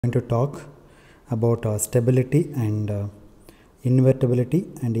Going to talk about stability and invertibility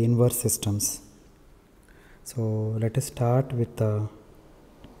and inverse systems. So let us start with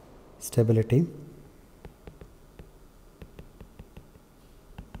stability.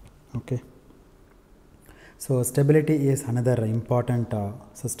 Okay. So stability is another important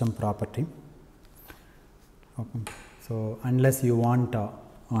system property. Okay. So unless you want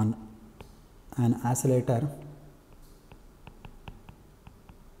on an oscillator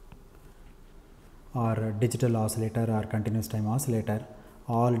or a digital oscillator or continuous time oscillator,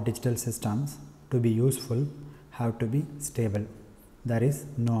 all digital systems to be useful have to be stable. There is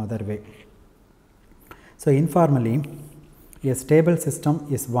no other way. So informally, a stable system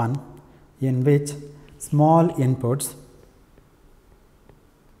is one in which small inputs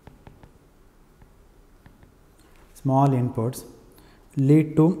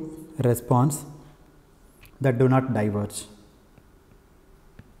lead to response that do not diverge.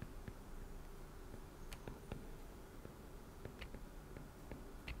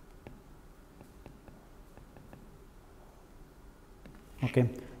 Okay,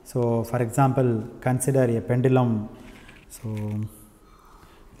 so for example, consider a pendulum. So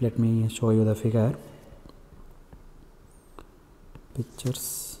let me show you the figure.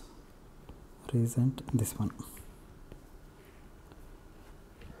 Pictures, recent, this one.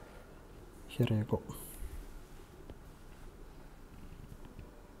 Here I go.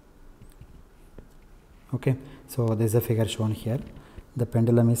 Okay, so this is a figure shown here. The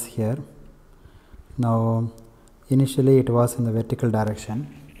pendulum is here. Now initially it was in the vertical direction.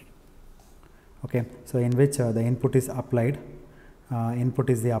 Okay, so in which the input is applied. Input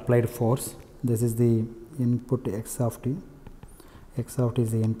is the applied force. This is the input x of t. X of t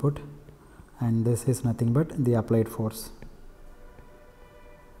is the input, and this is nothing but the applied force.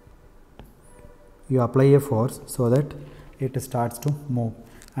 You apply a force so that it starts to move,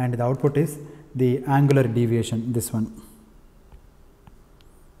 and the output is the angular deviation, this one,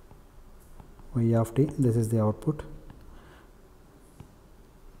 y of t. This is the output,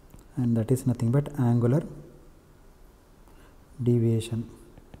 and that is nothing but angular deviation,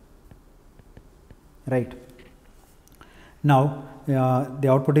 right? Now the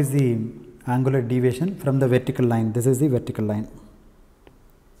output is the angular deviation from the vertical line. This is the vertical line.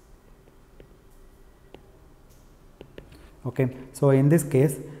 Okay, so in this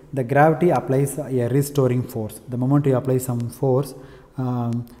case the gravity applies a restoring force. The moment you apply some force,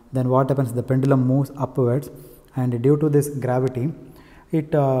 then what happens? The pendulum moves upwards, and due to this gravity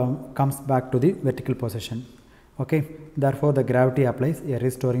it comes back to the vertical position. Okay, therefore the gravity applies a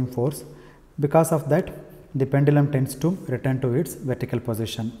restoring force. Because of that, the pendulum tends to return to its vertical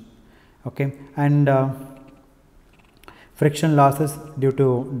position. Okay, and friction losses due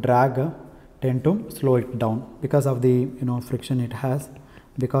to drag tend to slow it down because of the friction it has.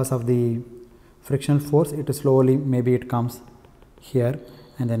 Because of the frictional force, it slowly, maybe it comes here,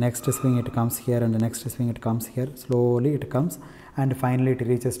 and the next swing it comes here, and the next swing it comes here. Slowly it comes, and finally it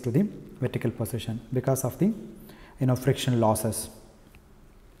reaches to the vertical position because of the friction losses.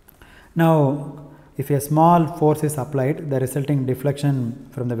 Now if a small force is applied, the resulting deflection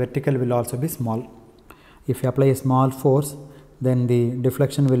from the vertical will also be small. If you apply a small force, then the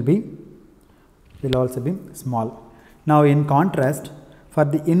deflection will also be small. Now in contrast, for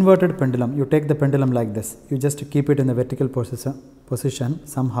the inverted pendulum, you take the pendulum like this. You just keep it in the vertical position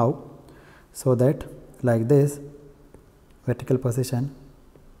somehow, so that like this, vertical position.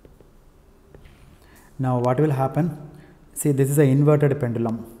 Now what will happen? See, this is an inverted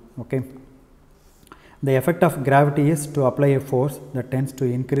pendulum. Okay, the effect of gravity is to apply a force that tends to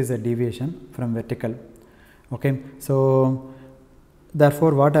increase the deviation from vertical. Okay, so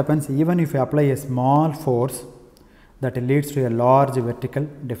therefore what happens? Even if you apply a small force, that leads to a large vertical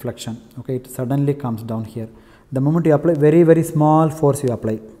deflection. Okay, it suddenly comes down here. The moment you apply very small force, you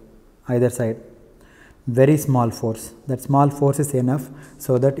apply either side, very small force. That small force is enough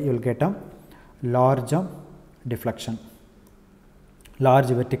so that you will get a large deflection, large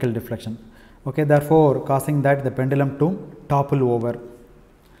vertical deflection. Okay, therefore causing that the pendulum to topple over.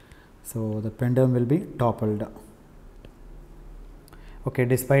 So the pendulum will be toppled. Okay,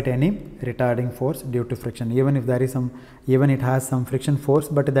 despite any retarding force due to friction, even if there is even it has some friction force,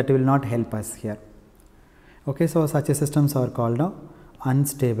 but that will not help us here. Okay, so such systems are called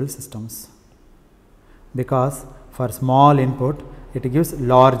unstable systems, because for small input it gives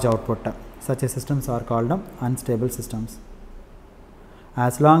large output. Such systems are called unstable systems.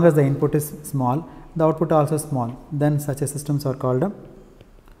 As long as the input is small, the output also small, then such systems are called a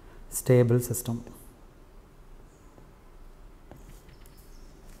stable system.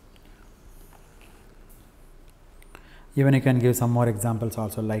 Even you can give some more examples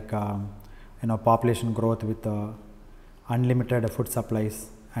also, like population growth with unlimited food supplies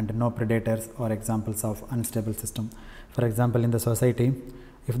and no predators are examples of unstable system. For example, in the society,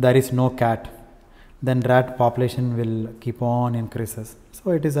 if there is no cat, then rat population will keep on increases.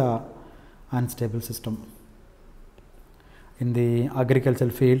 So it is a unstable system. In the agricultural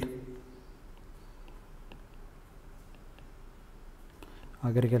field,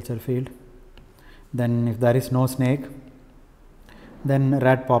 then if there is no snake, then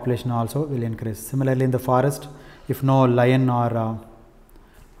rat population also will increase. Similarly, in the forest, if no lion or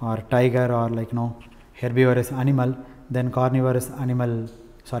tiger or herbivorous animal, then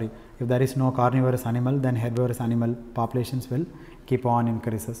if there is no carnivorous animal, then herbivorous animal populations will keep on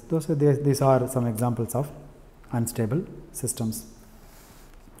increases. These are some examples of unstable systems.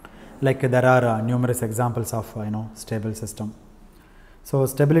 Like there are numerous examples of stable system. So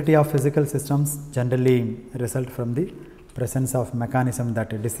stability of physical systems generally result from the presence of mechanism that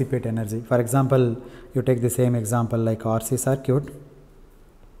dissipate energy. For example, you take the same example like RC circuit,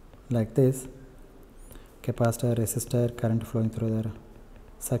 like this, capacitor, resistor, current flowing through the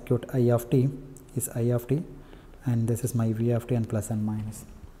circuit I of t is I of t, and this is my V of t and plus and minus.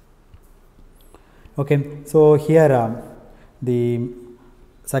 Okay, so here the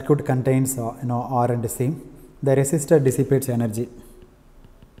circuit contains R and C. The resistor dissipates energy.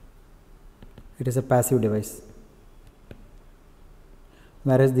 It is a passive device,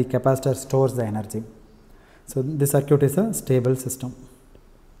 whereas the capacitor stores the energy. So this circuit is a stable system.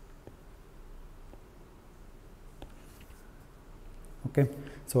 Okay,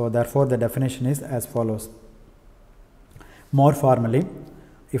 so therefore the definition is as follows. More formally,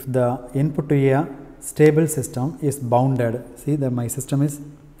 if the input to a stable system is bounded, see that my system is,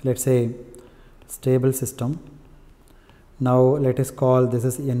 let's say, stable system. Now let us call this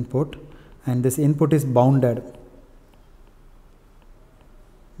is input, and this input is bounded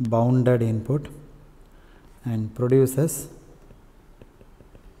input and produces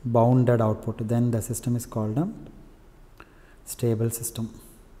bounded output, then the system is called a stable system.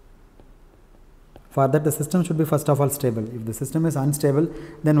 For that, the system should be first of all stable. If the system is unstable,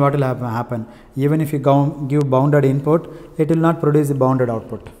 then what will happen? Even if you give bounded input, it will not produce a bounded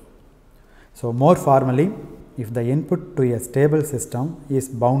output. So more formally, if the input to a stable system is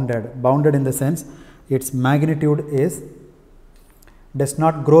bounded in the sense its magnitude does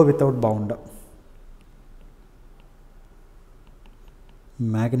not grow without bound.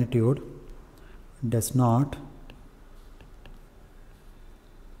 Magnitude does not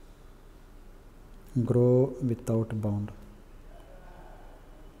grow without bound.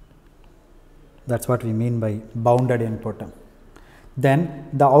 That's what we mean by bounded input. Then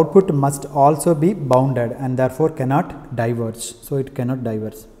the output must also be bounded and therefore cannot diverge. So it cannot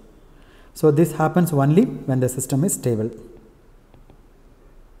diverge. So this happens only when the system is stable.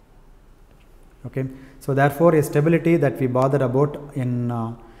 Okay. So therefore a stability that we bother about in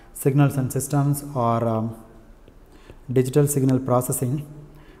signals and systems or digital signal processing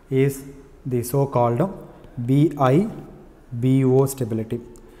is the so-called BI/BO stability.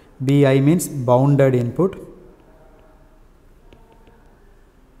 BI means bounded input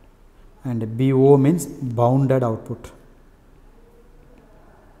and BO means bounded output.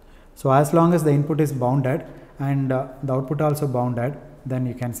 So as long as the input is bounded and the output also bounded, then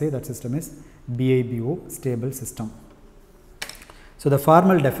you can say that system is BI/BO stable system. So the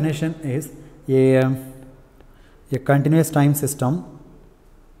formal definition is a continuous time system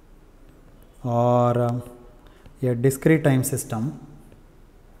or a discrete time system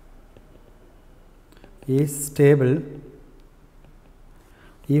is stable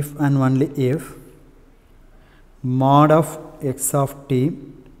if and only if mod of x of t,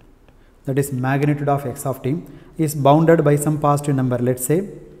 that is magnitude of x of t, is bounded by some positive number, let's say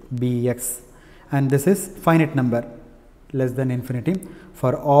bx, and this is finite number less than infinity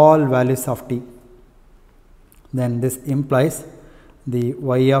for all values of t. Then this implies the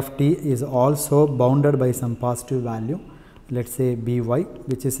y of t is also bounded by some positive value, let's say by,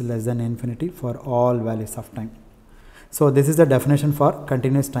 which is less than infinity for all values of time. So this is the definition for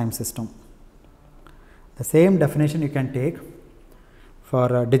continuous time system. The same definition you can take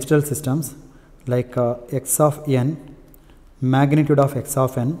for digital systems, like x of n, magnitude of x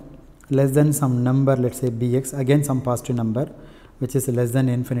of n less than some number, let's say bx, again some positive number which is less than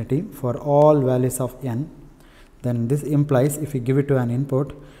infinity for all values of n. Then this implies if you give it to an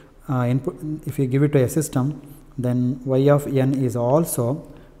input, if you give it to a system, then y of n is also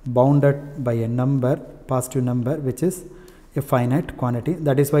bounded by a number, positive number, which is a finite quantity.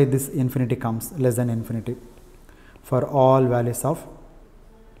 That is why this infinity comes, less than infinity for all values of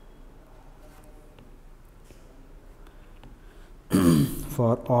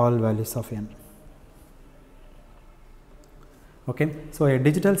for all values of n. Okay, so a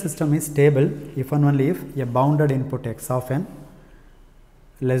digital system is stable if and only if a bounded input x of n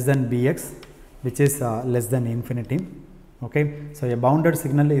less than bx, which is less than infinity. Okay, so a bounded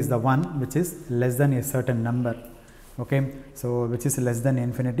signal is the one which is less than a certain number. Okay, so which is less than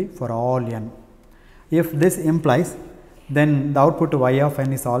infinity for all n. If this implies, then the output y of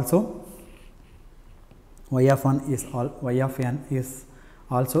n is also y of n is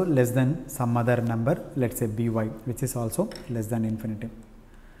also less than some other number, let us say by, which is also less than infinity.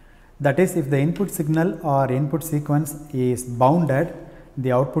 That is, if the input signal or input sequence is bounded,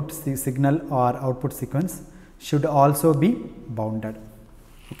 the output signal or output sequence should also be bounded.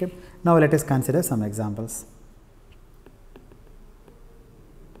 Okay. Now, let us consider some examples,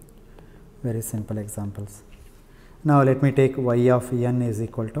 very simple examples. Now, let me take y of n is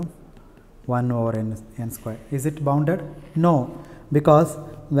equal to 1 over n square. Is it bounded? No, because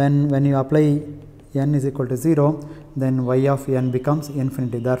when you apply n is equal to 0, then y of n becomes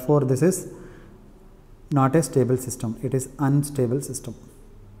infinity. Therefore, this is not a stable system, it is unstable system.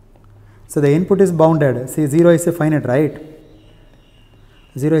 So, the input is bounded. See, 0 is a finite, right?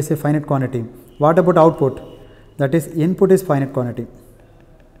 0 is a finite quantity. What about output? That is, input is finite quantity.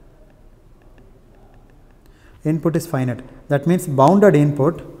 Input is finite. That means bounded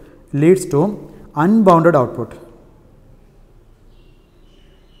input leads to unbounded output.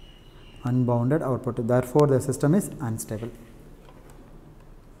 Unbounded output. Therefore, the system is unstable.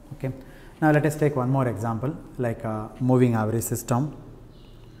 Okay. Now, let us take one more example, like a moving average system.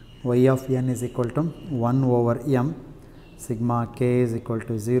 Y of n is equal to 1 over m, sigma k is equal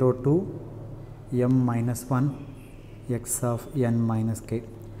to 0 to m minus 1 x of n minus k.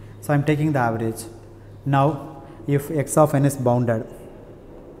 So, I am taking the average. Now, if x of n is bounded,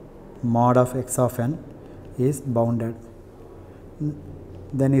 mod of x of n is bounded,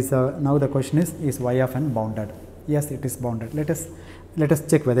 then now the question is y of n bounded? Yes, it is bounded. Let us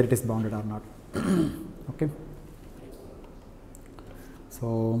check whether it is bounded or not. Okay.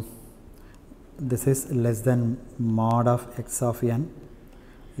 So, this is less than mod of x of n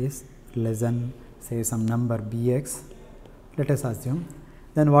is less than, say, some number bx, let us assume.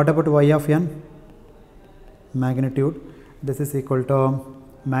 Then what about y of n? Magnitude. This is equal to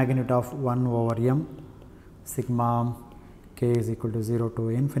magnitude of 1 over m, sigma k is equal to 0 to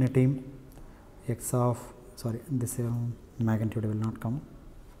infinity, x of, sorry, this magnitude will not come.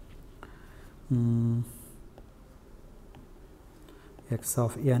 X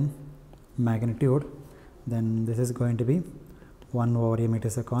of n magnitude, then this is going to be 1 over m, it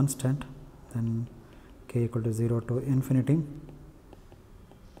is a constant, then k equal to 0 to infinity,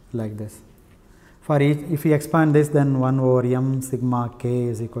 like this. For each, if we expand this, then 1 over m sigma k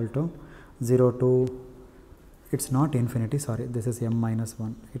is equal to 0 to, it is not infinity, sorry, this is m minus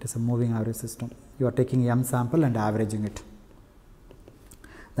 1, it is a moving average system. You are taking m sample and averaging it,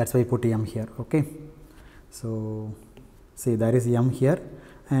 that is why you put m here. Okay. So, see, there is m here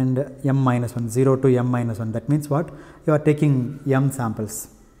and m minus 1, 0 to m minus 1, that means what? You are taking m samples.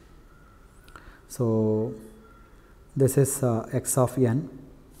 So, this is x of n.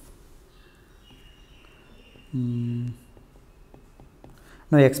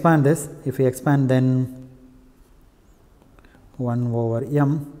 Now, expand this, if we expand, then 1 over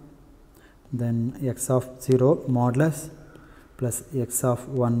m, then x of 0 modulus plus x of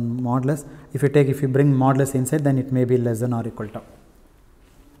 1 modulus. If you bring modulus inside, then it may be less than or equal to.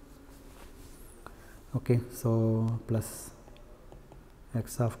 Okay, so plus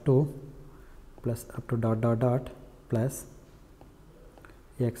x of 2 plus up to dot dot dot plus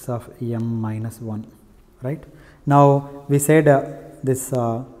x of m minus 1, right. Now, we said this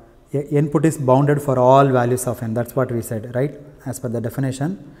input is bounded for all values of n, that is what we said, right. As per the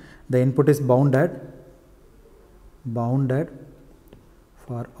definition, the input is bounded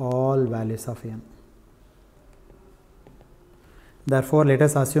for all values of n. Therefore, let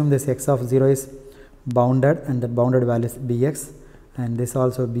us assume this x of 0 is bounded and the bounded value is bx, and this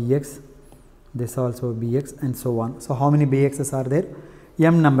also bx, this also bx, and so on. So, how many bx's are there?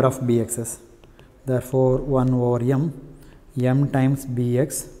 M number of bx's. Therefore, 1 over m times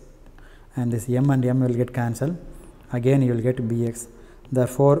bx, and this m and m will get cancelled, again you will get bx.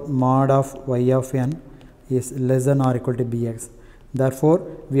 Therefore, mod of y of n is less than or equal to bx. Therefore,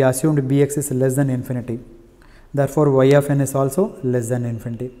 we assumed bx is less than infinity. Therefore, y of n is also less than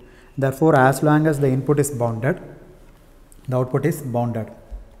infinity. Therefore, as long as the input is bounded, the output is bounded.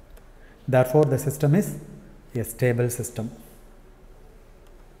 Therefore, the system is a stable system.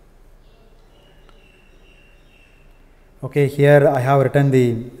 Okay, here I have written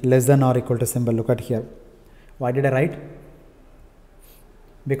the less than or equal to symbol. Look at here. Why did I write?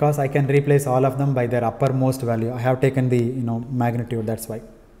 because I can replace all of them by their uppermost value. I have taken the magnitude, that's why.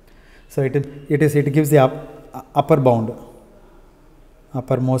 So it gives the upper bound,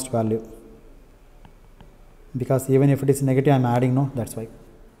 uppermost value, because even if it is negative I am adding, no, that's why.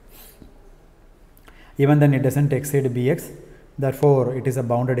 Even then it doesn't exceed Bx, therefore it is a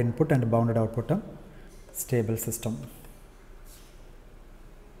bounded input and bounded output, a stable system.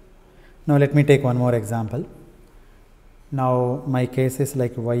 Now let me take one more example. Now my case is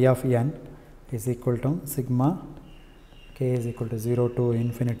like y of n is equal to sigma k is equal to 0 to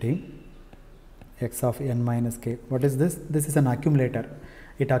infinity x of n minus k. What is this? This is an accumulator.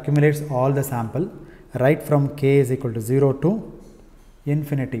 It accumulates all the sample right from k is equal to 0 to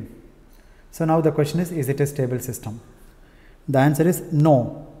infinity. So now the question is it a stable system? The answer is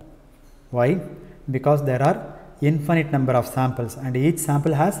no. Why? Because there are infinite number of samples and each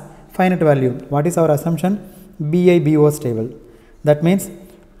sample has finite value. What is our assumption? BO stable. That means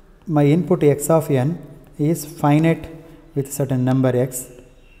my input x of n is finite with certain number x,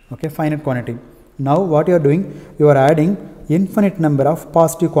 okay, finite quantity. Now what you are doing? You are adding infinite number of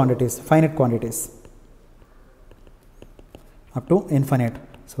positive quantities, finite quantities up to infinite.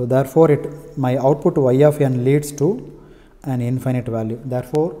 So therefore my output y of n leads to an infinite value.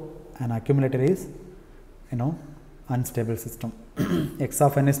 Therefore an accumulator is unstable system. X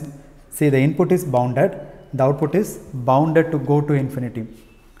of n is, see, the input is bounded, the output is bounded to go to infinity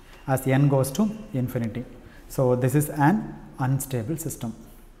as n goes to infinity. So this is an unstable system.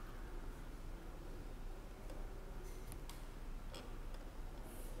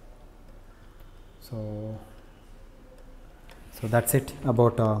 So that's it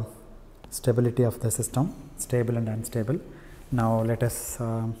about stability of the system, stable and unstable. Now let us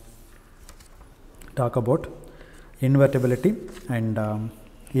talk about invertibility and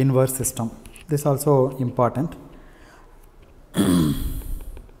inverse system. This is also important.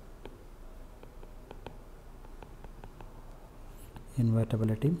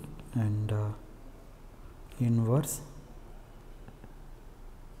 Invertibility and inverse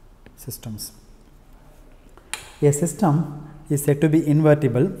systems. A system is said to be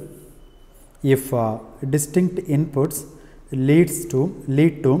invertible if distinct inputs lead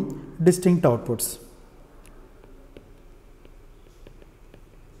to distinct outputs.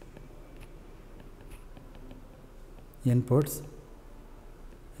 Inputs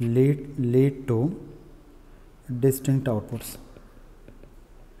lead to distinct outputs.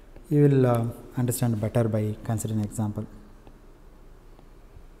 You will understand better by considering an example.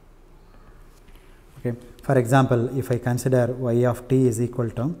 Okay. For example, if I consider y of t is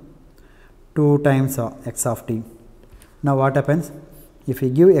equal to 2 times x of t. Now what happens? If we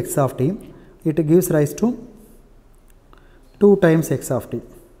give x of t, it gives rise to 2 times x of t.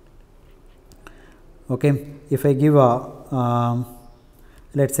 Okay. If I give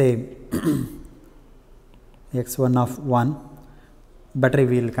let's say x1 of 1, better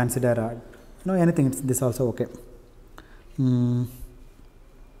we will consider anything, this also okay.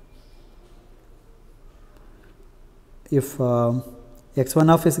 If x1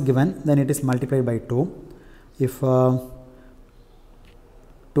 of is given, then it is multiplied by 2. If 2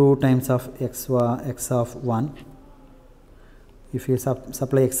 times of x of 1, if you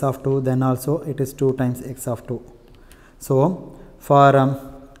supply x of 2, then also it is 2 times x of 2. So for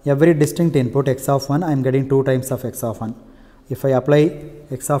every distinct input x of 1, I am getting 2 times of x of 1. If I apply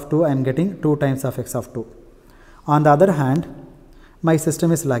x of 2, I am getting 2 times of x of 2. On the other hand, my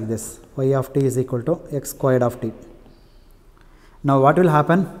system is like this: y of t is equal to x squared of t. Now what will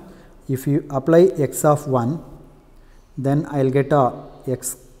happen? If you apply x of 1, then I will get a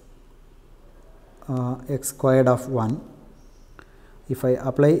x squared of 1. If I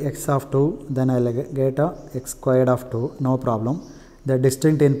apply x of 2, then I will get a x squared of 2, no problem. The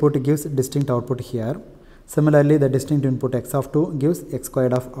distinct input gives distinct output here. Similarly, the distinct input x of 2 gives x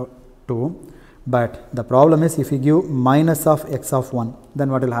squared of 2. But the problem is, if you give minus of x of 1, then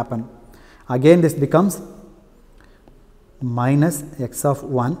what will happen? Again this becomes minus x of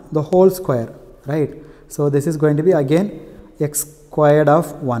 1 the whole square, right? So this is going to be again x squared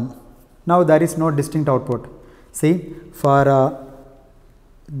of 1. Now there is no distinct output. See, for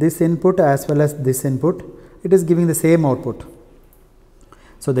this input as well as this input, it is giving the same output.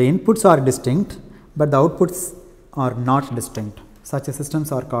 So the inputs are distinct, but the outputs are not distinct. Such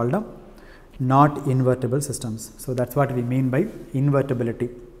systems are called not invertible systems. So that's what we mean by invertibility.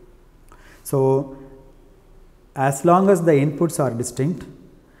 So as long as the inputs are distinct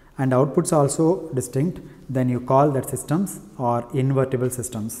and outputs also distinct, then you call that systems or invertible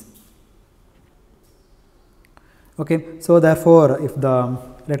systems. Okay, so therefore, if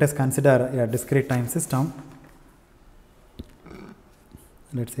let us consider a discrete time system.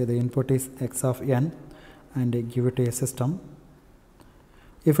 let's say the input is x of n and give it to a system.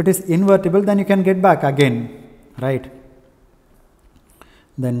 If it is invertible, then you can get back again, right?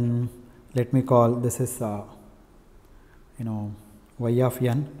 Then let me call this is y of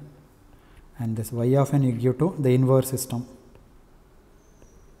n, and this y of n you give to the inverse system.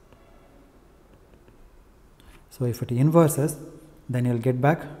 So if it inverses, then you will get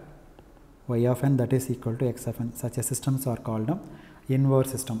back y of n that is equal to x of n. Such a systems are called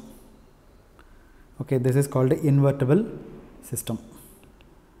inverse system. Okay, this is called invertible system.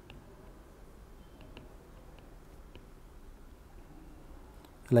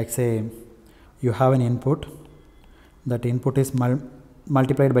 Like say you have an input, that input is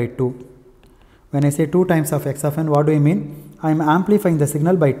multiplied by 2. When I say 2 times of x of n, what do I mean? I am amplifying the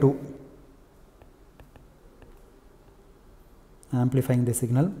signal by 2. Amplifying the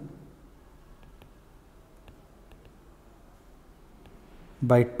signal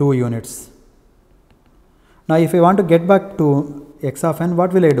by 2 units. Now if I want to get back to x of n,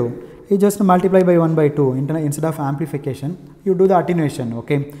 what will I do? You just multiply by 1 by 2. Instead of amplification, you do the attenuation.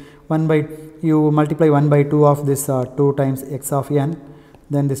 Okay, you multiply 1 by 2 of this 2 times x of n,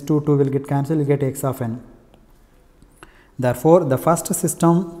 then this 2 will get cancelled, you get x of n. Therefore the first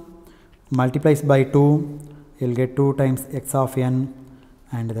system multiplies by 2, you will get 2 times x of n,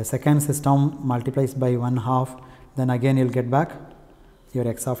 and the second system multiplies by 1/2, then again you will get back your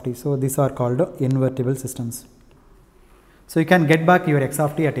x of t. So these are called invertible systems. So you can get back your x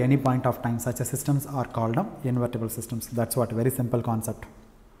of t at any point of time. Such systems are called invertible systems. That's what, very simple concept.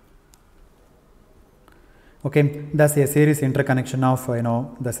 Okay, thus a series interconnection of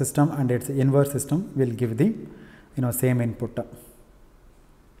the system and its inverse system will give the same input.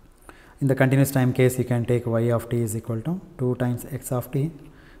 In the continuous time case, you can take y of t is equal to 2 times x of t,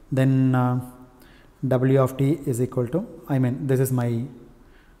 then w of t is equal to, this is my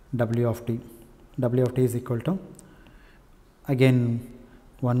w of t. W of t is equal to again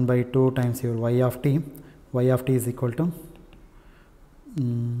 1 by 2 times your y of t. Y of t is equal to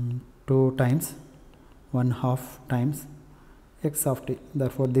 2 times 1/2 times x of t.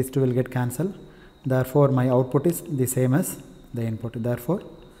 Therefore these two will get cancelled. Therefore my output is the same as the input. Therefore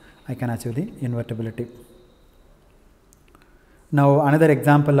I can achieve the invertibility. Now another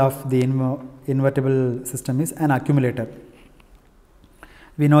example of the invertible system is an accumulator.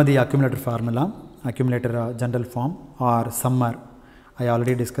 We know the accumulator formula, accumulator general form or summer. I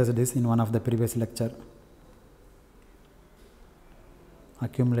already discussed this in one of the previous lecture.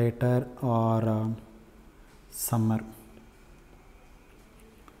 Accumulator or summer.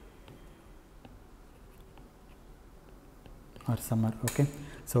 Or summer. Okay.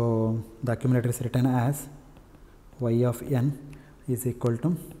 So the accumulator is written as y of n is equal to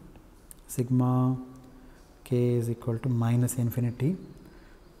sigma k is equal to minus infinity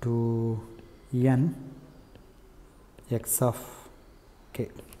to n x of k.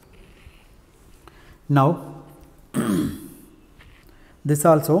 Now this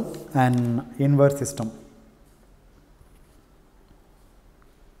also an inverse system.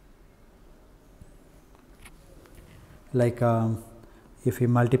 Like if you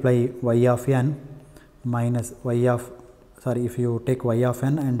multiply y of n minus y of, if you take y of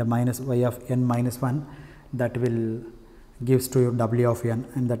n and minus y of n minus 1, that will gives to you w of n,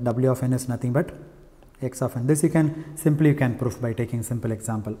 and that w of n is nothing but x of n. This you can prove by taking simple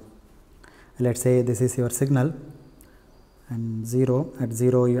example. Let's say this is your signal and 0, at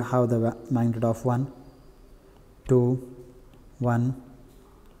 0 you have the magnitude of 1, 2, 1,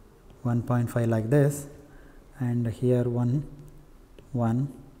 1.5 like this, and here 1, 1,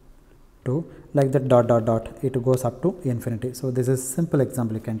 2, like that dot dot dot, it goes up to infinity. So this is simple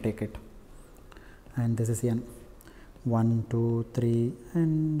example, you can take it, and this is n, 1, 2, 3,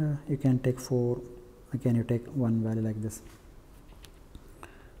 and you can take 4, again you take one value like this.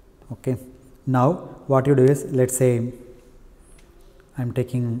 Okay, now what you do is, let's say I am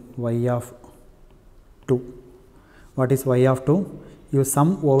taking y of 2. What is y of 2? You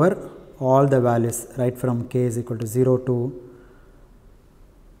sum over all the values right from k is equal to 0 to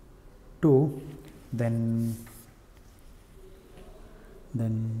 2, then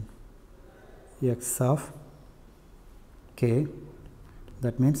x of k,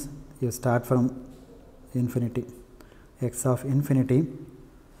 that means you start from infinity, x of infinity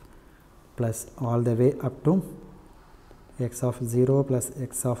plus all the way up to x of 0 plus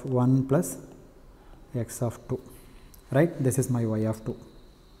x of 1 plus x of 2, right? This is my y of 2.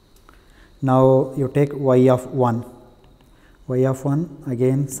 Now you take y of 1. Y of 1,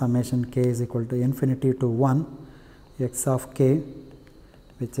 again summation k is equal to infinity to 1, x of k,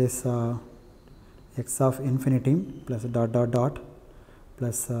 which is x of infinity plus dot dot dot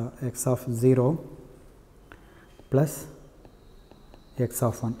plus x of 0 plus x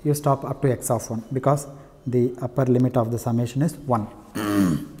of 1. You stop up to x of 1 because the upper limit of the summation is 1.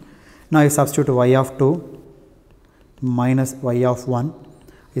 Now you substitute y of 2 minus y of 1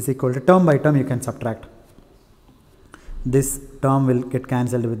 is equal to, term by term you can subtract. This term will get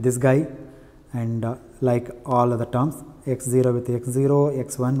cancelled with this guy, and like all other terms, x0 with x0,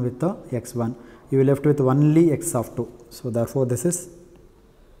 x1 with the x1, you will left with only x of 2. So therefore this is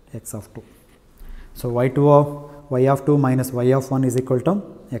x of 2. So y of 2 minus y of 1 is equal to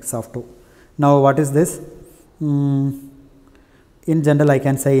x of 2. Now what is this? In general I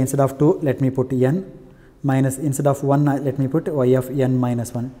can say, instead of 2 let me put n, minus instead of 1 let me put y of n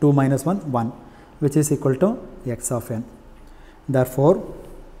minus 1, 2 minus 1, 1, which is equal to x of n. Therefore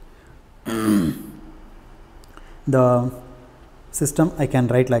the system I can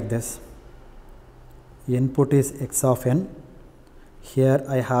write like this: input is x of n, here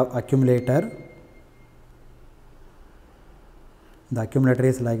I have accumulator, the accumulator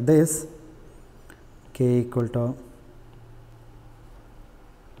is like this, k equal to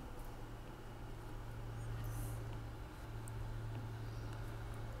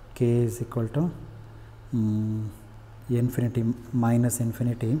k is equal to infinity minus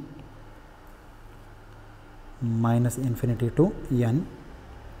infinity to n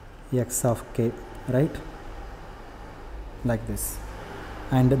x of k, right, like this.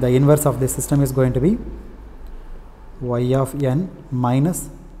 And the inverse of this system is going to be y of n minus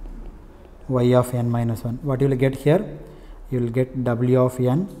y of n minus 1. What you will get here? You will get w of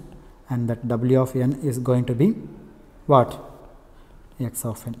n, and that w of n is going to be what? X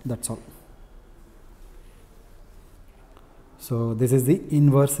of n. That's all. So this is the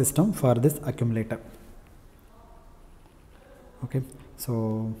inverse system for this accumulator. Okay,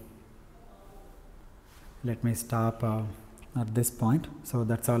 so let me stop at this point. So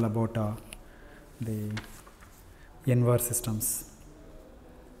that's all about the inverse systems.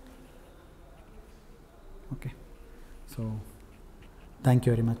 Okay, so thank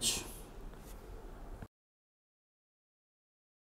you very much.